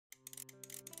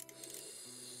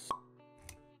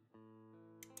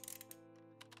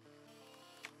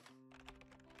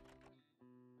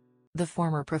The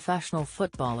former professional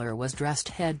footballer was dressed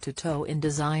head to toe in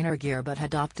designer gear but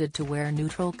had opted to wear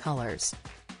neutral colors.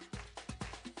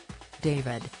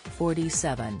 David,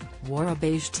 47, wore a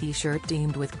beige t-shirt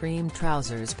teamed with cream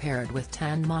trousers paired with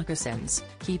tan moccasins,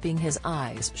 keeping his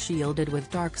eyes shielded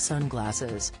with dark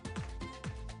sunglasses.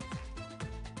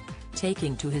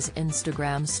 Taking to his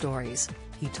Instagram stories,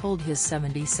 he told his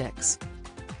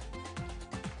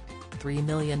 76.3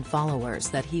 million followers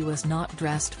that he was not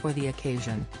dressed for the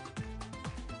occasion.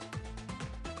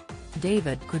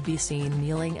 David could be seen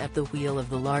kneeling at the wheel of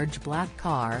the large black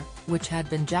car, which had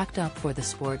been jacked up for the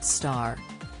sports star.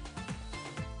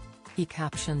 He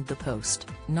captioned the post,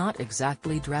 "Not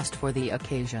exactly dressed for the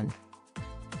occasion.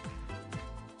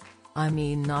 I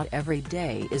mean, not every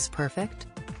day is perfect."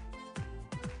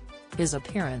 His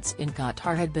appearance in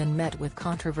Qatar had been met with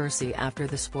controversy after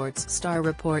the sports star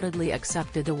reportedly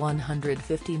accepted a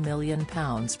 £150 million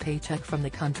paycheck from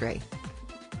the country.